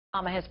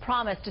Obama has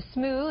promised a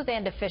smooth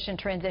and efficient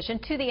transition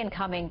to the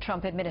incoming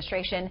Trump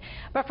administration.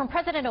 But from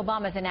President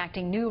Obama's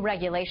enacting new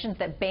regulations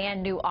that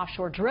ban new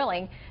offshore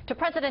drilling to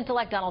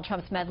President-elect Donald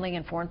Trump's meddling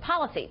in foreign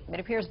policy, it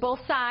appears both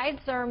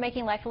sides are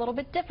making life a little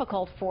bit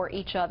difficult for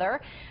each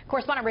other.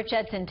 Correspondent Rich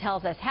Edson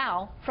tells us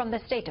how from the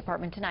State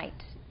Department tonight.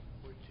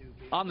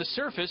 On the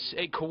surface,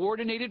 a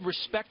coordinated,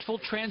 respectful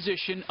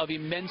transition of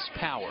immense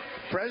power.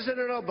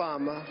 President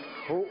Obama,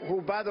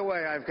 who by the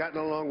way, I've gotten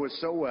along with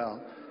so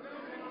well,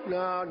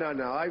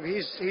 No.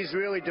 He's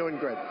really doing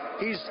great.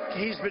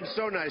 He's been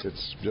so nice.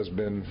 It's just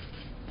been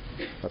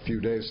a few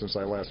days since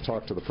I last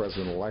talked to the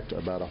president-elect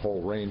about a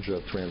whole range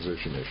of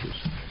transition issues.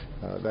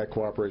 That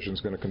cooperation is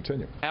going to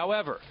continue.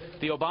 However,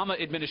 the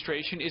Obama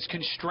administration is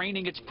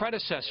constraining its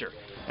predecessor,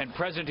 and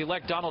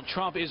President-elect Donald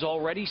Trump is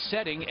already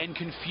setting and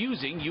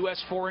confusing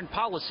U.S. foreign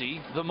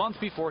policy the month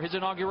before his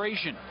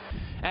inauguration.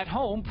 At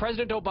home,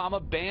 President Obama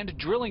banned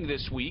drilling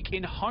this week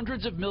in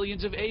hundreds of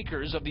millions of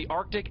acres of the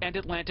Arctic and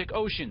Atlantic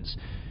Oceans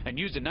and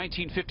used a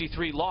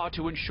 1953 law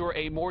to ensure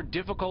a more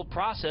difficult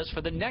process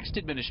for the next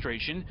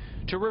administration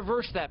to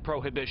reverse that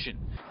prohibition.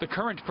 The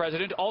current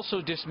president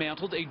also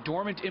dismantled a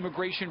dormant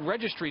immigration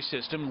registry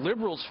system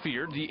liberals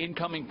feared the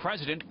incoming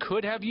president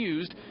could have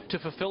used to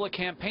fulfill a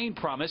campaign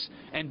promise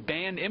and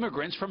ban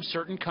immigrants from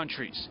certain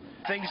countries.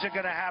 Things are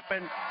going to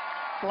happen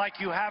like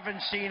you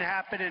haven't seen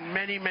happen in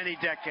many, many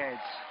decades.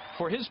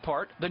 For his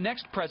part, the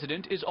next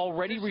president is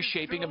already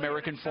reshaping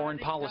American foreign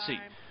policy.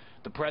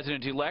 The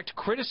president-elect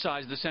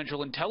criticized the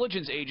Central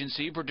Intelligence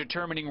Agency for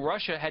determining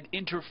Russia had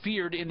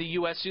interfered in the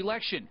U.S.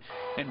 election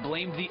and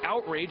blamed the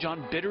outrage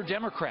on bitter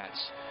Democrats.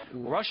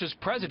 Russia's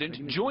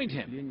president joined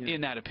him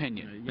in that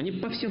opinion.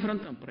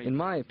 In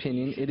my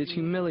opinion, it is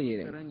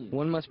humiliating.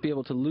 One must be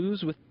able to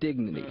lose with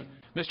dignity.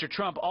 Mr.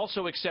 Trump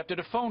also accepted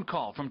a phone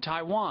call from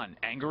Taiwan,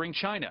 angering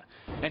China,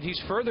 and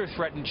he's further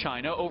threatened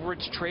China over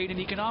its trade and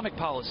economic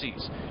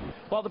policies.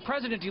 While the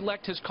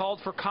president-elect has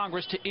called for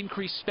Congress to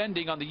increase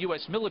spending on the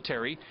U.S.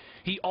 military,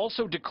 he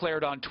also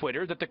declared on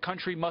Twitter that the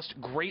country must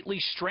greatly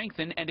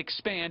strengthen and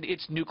expand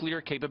its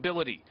nuclear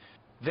capability.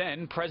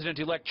 Then,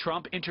 President-elect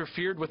Trump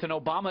interfered with an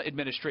Obama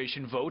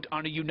administration vote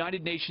on a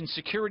United Nations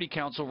Security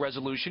Council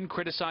resolution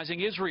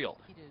criticizing Israel.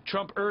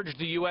 Trump urged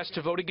the U.S.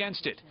 to vote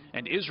against it,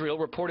 and Israel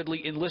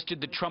reportedly enlisted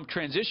the Trump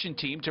transition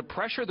team to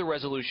pressure the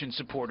resolution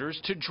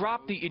supporters to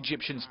drop the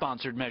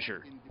Egyptian-sponsored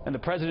measure. And the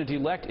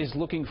president-elect is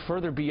looking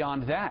further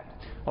beyond that,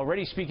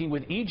 already speaking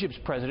with Egypt's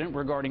president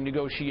regarding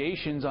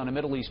negotiations on a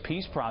Middle East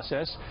peace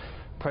process.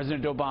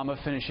 President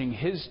Obama finishing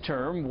his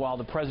term, while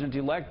the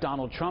president-elect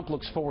Donald Trump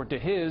looks forward to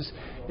his,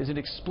 is an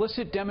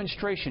explicit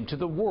demonstration to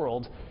the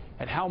world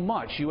at how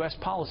much U.S.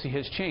 policy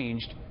has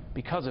changed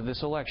because of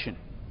this election.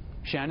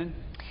 Shannon?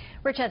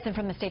 Rich Edson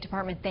from the State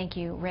Department. Thank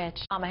you, Rich.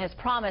 Obama has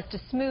promised a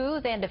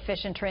smooth and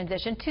efficient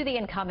transition to the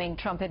incoming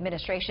Trump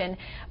administration.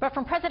 But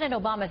from President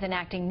Obama's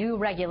enacting new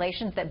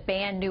regulations that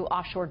ban new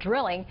offshore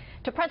drilling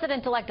to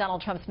President-elect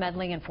Donald Trump's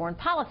meddling in foreign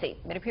policy,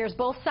 it appears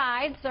both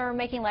sides are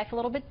making life a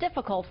little bit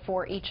difficult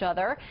for each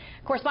other.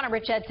 Correspondent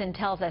Rich Edson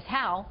tells us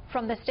how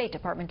from the State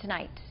Department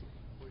tonight.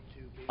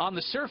 On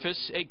the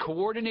surface, a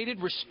coordinated,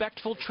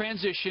 respectful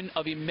transition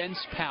of immense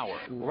power.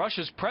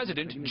 Russia's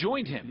president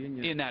joined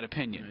him in that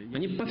opinion.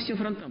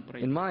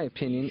 In my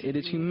opinion, it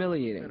is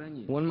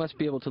humiliating. One must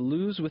be able to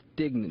lose with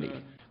dignity.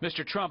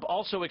 Mr. Trump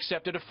also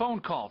accepted a phone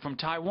call from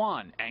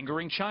Taiwan,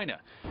 angering China,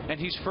 and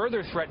he's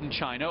further threatened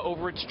China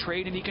over its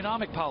trade and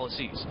economic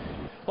policies.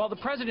 While the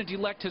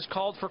president-elect has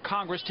called for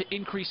Congress to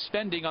increase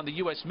spending on the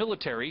U.S.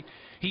 military,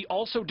 he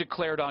also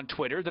declared on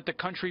Twitter that the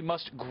country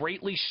must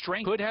greatly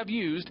strengthen could have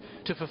used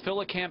to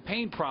fulfill a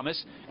campaign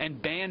promise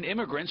and ban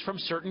immigrants from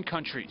certain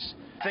countries.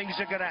 Things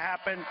are going to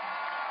happen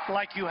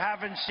like you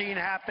haven't seen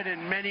happen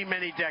in many,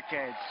 many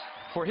decades.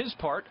 For his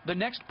part, the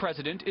next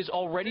president is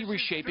already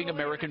reshaping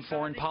American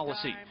foreign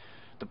policy.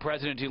 The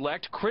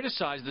president-elect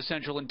criticized the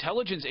Central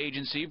Intelligence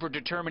Agency for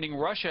determining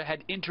Russia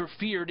had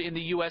interfered in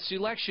the U.S.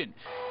 election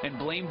and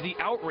blamed the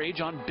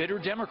outrage on bitter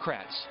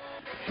Democrats.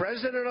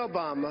 President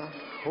Obama,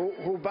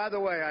 who by the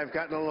way, I've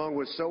gotten along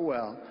with so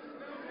well,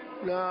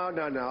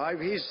 No.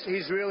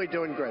 He's really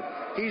doing great.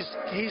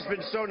 He's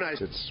been so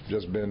nice. It's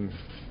just been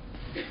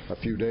a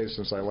few days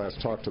since I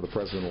last talked to the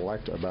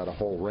president-elect about a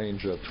whole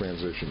range of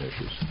transition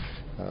issues.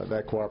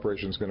 That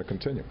cooperation is going to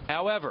continue.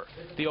 However,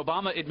 the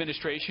Obama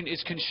administration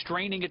is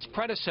constraining its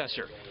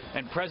predecessor,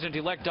 and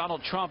President-elect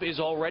Donald Trump is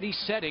already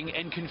setting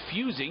and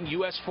confusing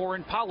U.S.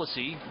 foreign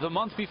policy the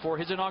month before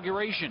his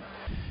inauguration.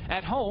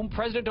 At home,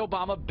 President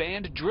Obama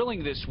banned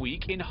drilling this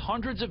week in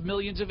hundreds of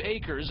millions of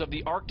acres of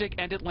the Arctic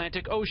and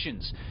Atlantic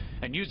Oceans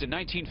and used a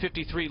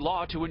 1953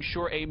 law to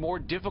ensure a more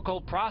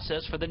difficult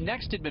process for the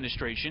next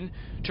administration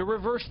to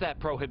reverse that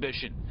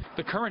prohibition.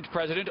 The current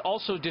president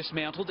also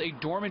dismantled a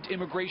dormant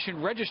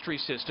immigration registry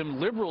system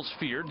liberals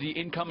feared the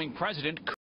incoming president could